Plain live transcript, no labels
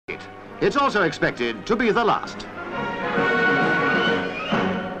It's also expected to be the last.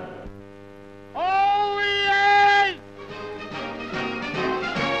 Oyez!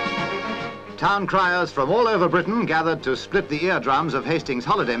 Town criers from all over Britain gathered to split the eardrums of Hastings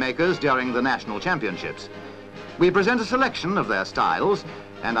holidaymakers during the national championships. We present a selection of their styles,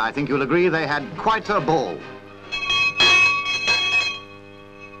 and I think you'll agree they had quite a ball.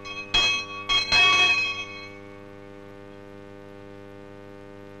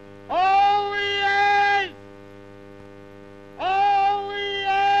 Oyez!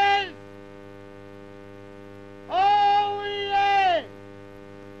 Oyez! Oyez!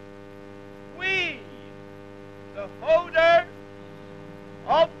 We, the holders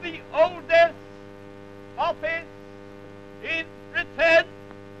of the oldest office in Britain,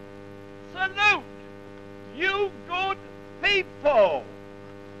 salute you good people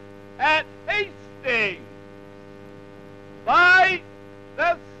at Hastings by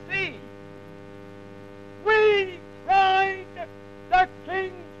the sea. We tried the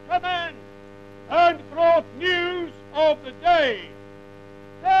King's command and brought news of the day,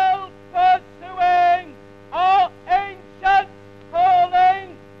 still pursuing our ancient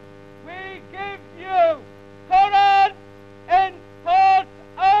calling. We give you current,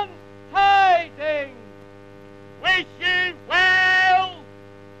 important tidings. Wish you well,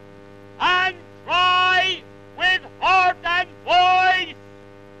 and try with heart and voice.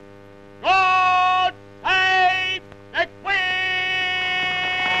 God save the Queen!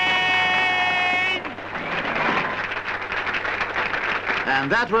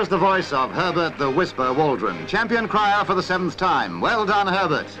 And that was the voice of Herbert the Whisper Waldron, champion crier for the 7th time. Well done,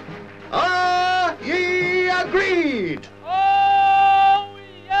 Herbert. Are ye agreed?